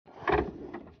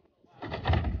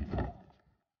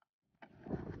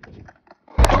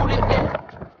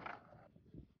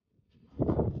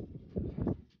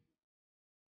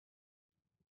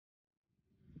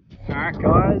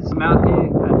Alright guys, I'm out here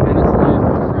at Venice with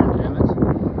my friend Emmett.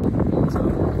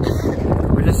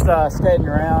 We're just skating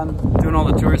around, doing all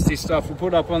the touristy stuff. We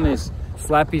put up on this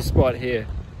slappy spot here.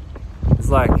 It's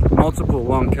like multiple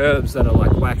long curbs that are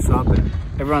like waxed up and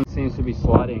everyone seems to be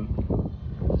sliding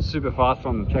super fast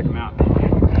from them. Check them out.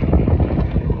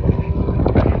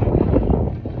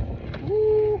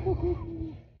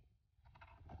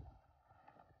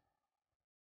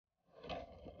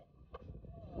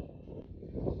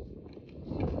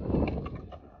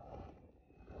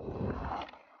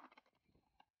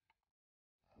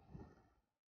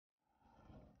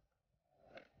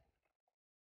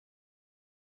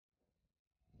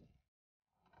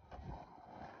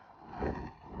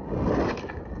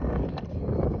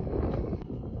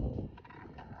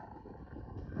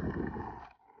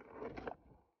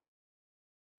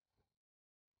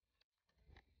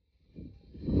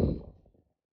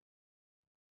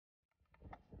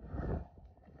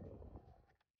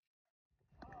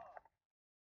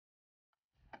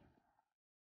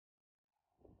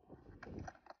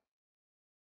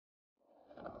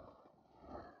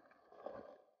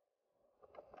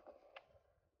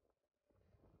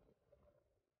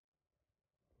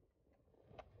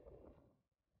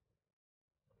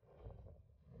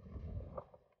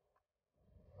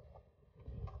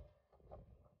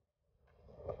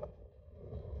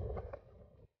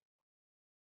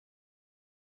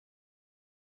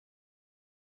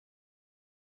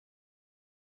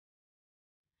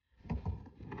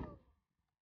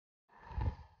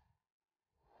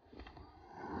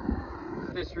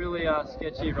 This really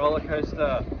sketchy roller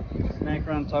coaster snake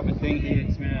run type of thing here.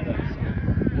 It's made out of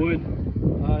some wood.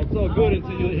 It's all good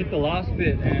until you hit the last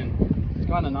bit and it's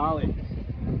kind of gnarly.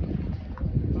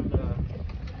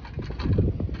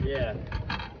 Yeah,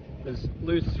 there's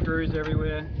loose screws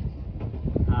everywhere.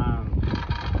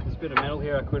 There's a bit of metal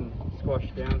here I couldn't squash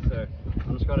down, so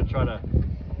I'm just going to try to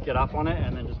get up on it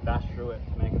and then just bash through it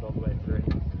to make it all the way through.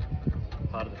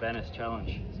 Part of the Venice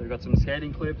challenge. So we've got some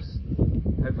skating clips.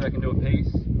 Hopefully I can do a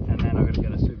piece, and then I'm going to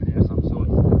get a souvenir of some sort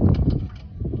to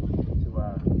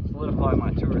solidify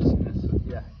my touristness.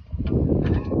 Yeah.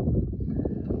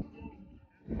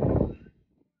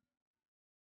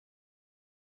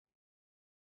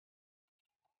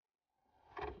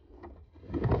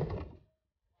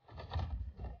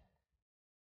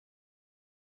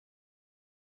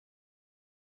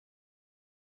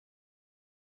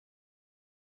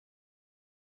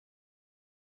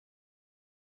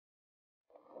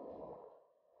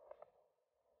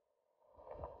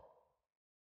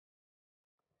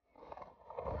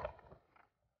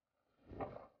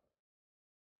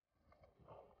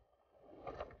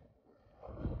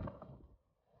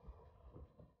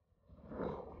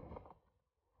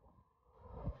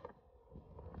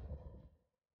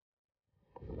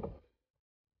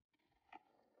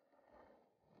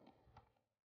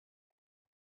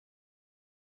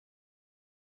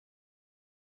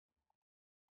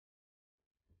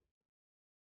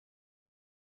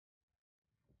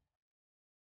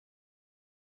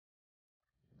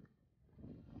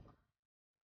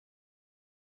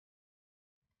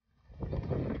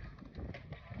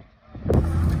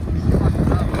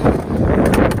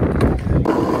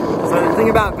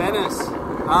 About Venice,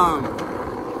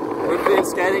 we've been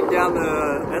skating down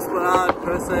the Esplanade,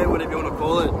 per se, whatever you want to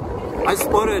call it. I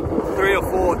spotted 3 or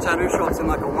 4 tattoo shops in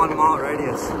like a 1 mile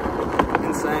radius.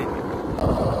 Insane.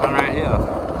 One right here.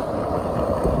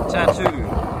 Tattoo.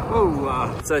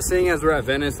 Whoa. So seeing as we're at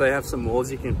Venice, they have some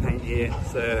walls you can paint here.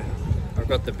 So I've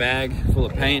got the bag full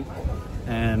of paint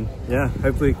and yeah,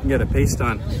 hopefully we can get a piece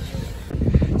done.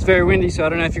 It's very windy, so I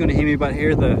don't know if you're going to hear me, but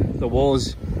here are the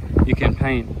walls you can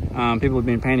paint. People have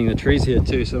been painting the trees here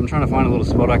too, so I'm trying to find a little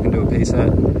spot I can do a piece at.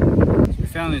 So we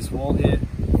found this wall here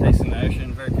facing the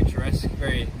ocean, very picturesque,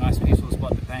 very nice peaceful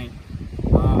spot to paint.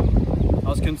 I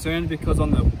was concerned because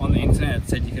on the internet it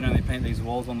said you can only paint these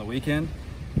walls on the weekend,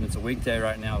 and it's a weekday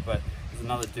right now, but there's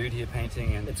another dude here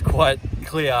painting and it's quite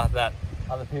clear that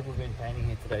other people have been painting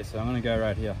here today, so I'm going to go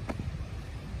right here.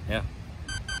 Yeah.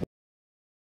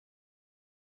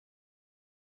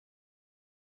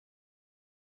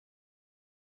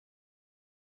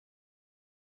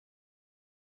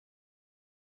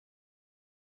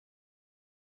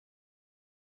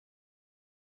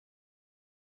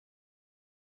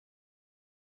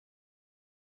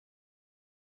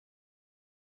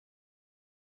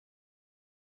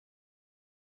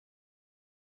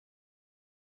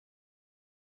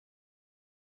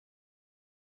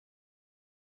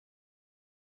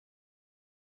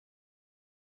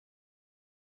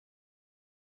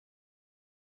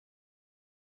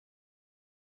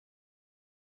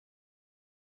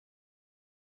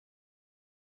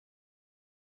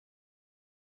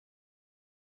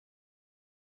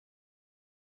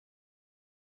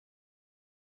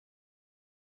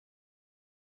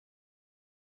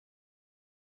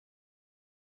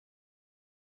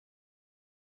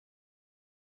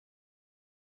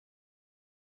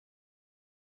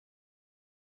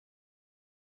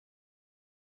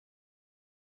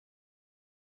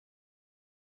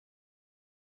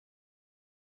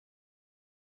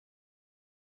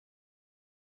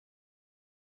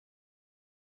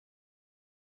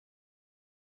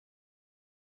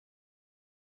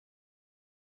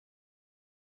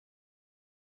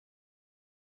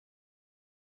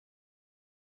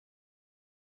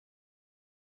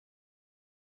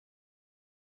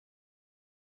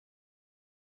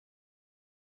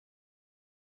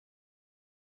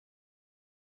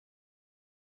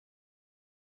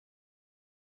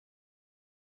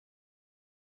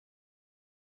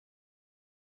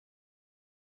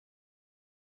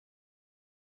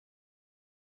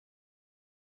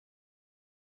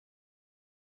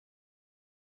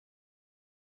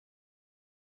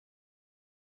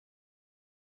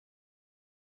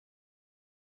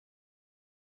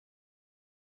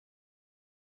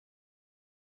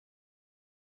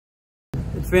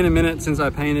 it's been a minute since I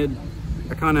painted.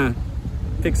 I kind of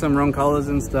picked some wrong colors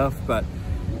and stuff, but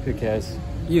who cares?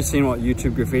 You've seen what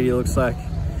YouTube graffiti looks like.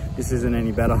 This isn't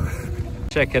any better.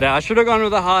 Check it out. I should have gone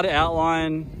with a hard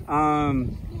outline.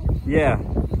 Yeah,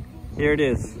 here it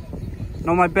is.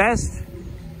 Not my best,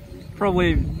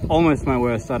 probably almost my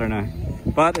worst, I don't know.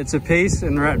 But it's a piece,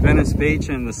 and we're at Venice Beach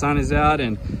and the sun is out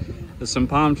and there's some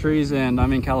palm trees and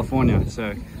I'm in California,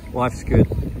 so life's good.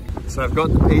 So I've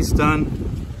got the piece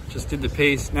done, just did the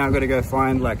piece. Now I've got to go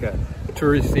find like a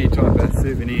touristy type of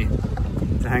souvenir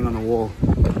to hang on the wall.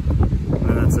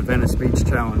 And that's the Venice Beach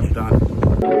challenge done.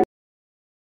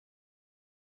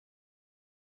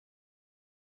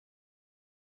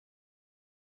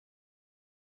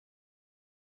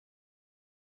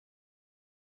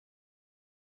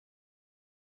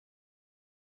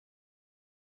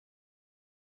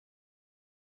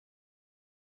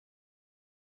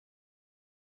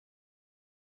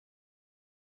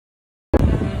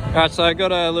 Alright, so I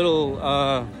got a little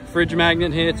fridge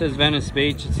magnet here. It says Venice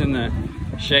Beach. It's in the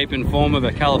shape and form of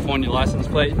a California license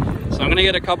plate. So I'm gonna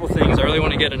get a couple things. I really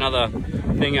want to get another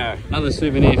thing, another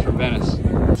souvenir from Venice.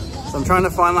 So I'm trying to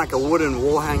find like a wooden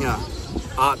wall hanger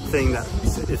art thing that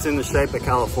it's in the shape of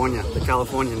California, the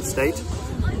Californian state.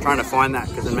 I'm trying to find that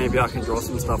because then maybe I can draw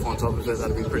some stuff on top of it.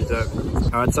 That'd be pretty dope.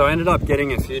 Alright, so I ended up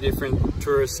getting a few different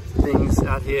tourist things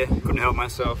out here. Couldn't help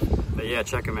myself, but yeah,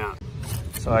 check them out.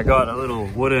 So I got a little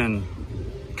wooden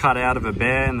cutout of a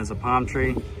bear and there's a palm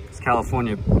tree. It's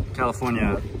California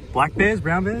black bears,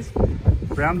 brown bears?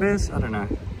 Brown bears? I don't know.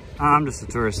 I'm just a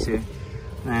tourist here.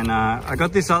 And I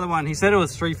got this other one. He said it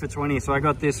was 3 for $20, so I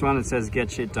got this one that says get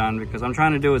shit done because I'm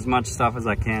trying to do as much stuff as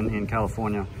I can in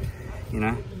California, you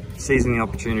know, seizing the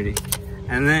opportunity.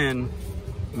 And then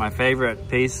my favorite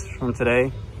piece from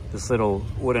today, this little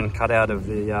wooden cutout of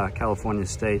the California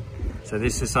state. So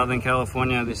this is Southern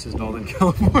California, this is Northern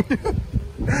California.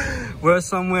 We're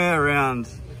somewhere around,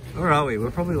 where are we?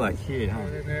 We're probably like here,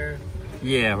 huh?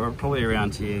 Yeah, we're probably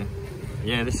around here.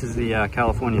 Yeah, this is the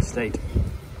California state.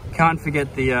 Can't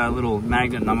forget the little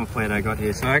magnet number plate I got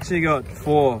here. So I actually got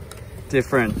 4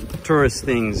 different tourist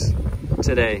things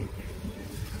today.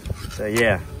 So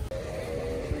yeah.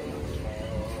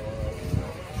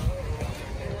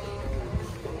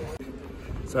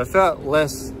 So I felt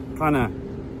less kind of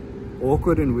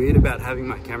awkward and weird about having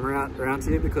my camera out around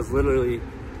here because literally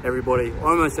everybody,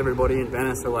 almost everybody in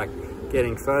Venice are like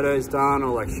getting photos done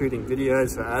or like shooting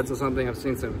videos for ads or something. I've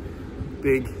seen some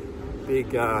big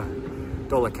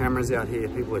dollar cameras out here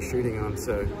people are shooting on.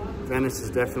 So Venice is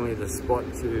definitely the spot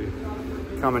to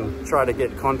come and try to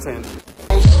get content.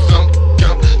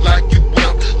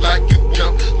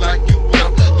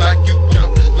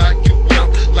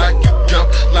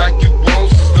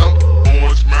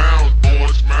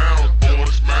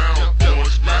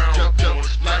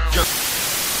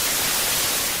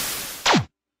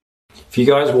 If you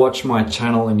guys watch my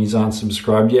channel and you aren't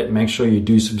subscribed yet, make sure you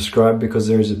do subscribe because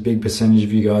there is a big percentage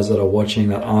of you guys that are watching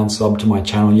that aren't subbed to my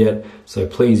channel yet. So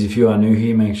please, if you are new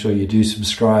here, make sure you do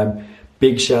subscribe.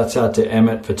 Big shouts out to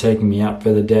Emmett for taking me out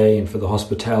for the day and for the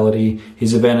hospitality.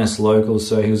 He's a Venice local,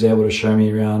 so he was able to show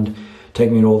me around,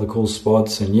 take me to all the cool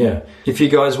spots. And yeah, if you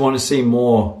guys want to see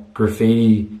more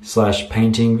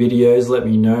graffiti/painting videos, let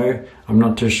me know. I'm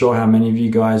not too sure how many of you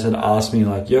guys had asked me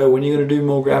like, yo, when are you gonna do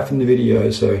more graph in the video?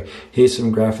 So here's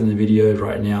some graph in the video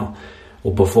right now,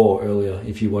 or before, earlier,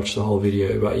 if you watched the whole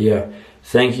video. But yeah,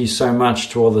 thank you so much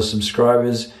to all the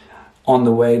subscribers. On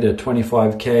the way to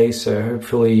 25K, so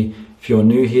hopefully if you're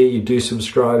new here, you do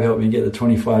subscribe, help me get the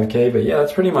 25K. But yeah,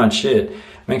 that's pretty much it.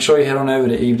 Make sure you head on over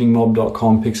to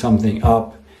eveningmob.com, pick something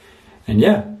up. And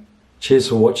yeah, cheers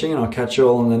for watching, and I'll catch you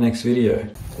all in the next video.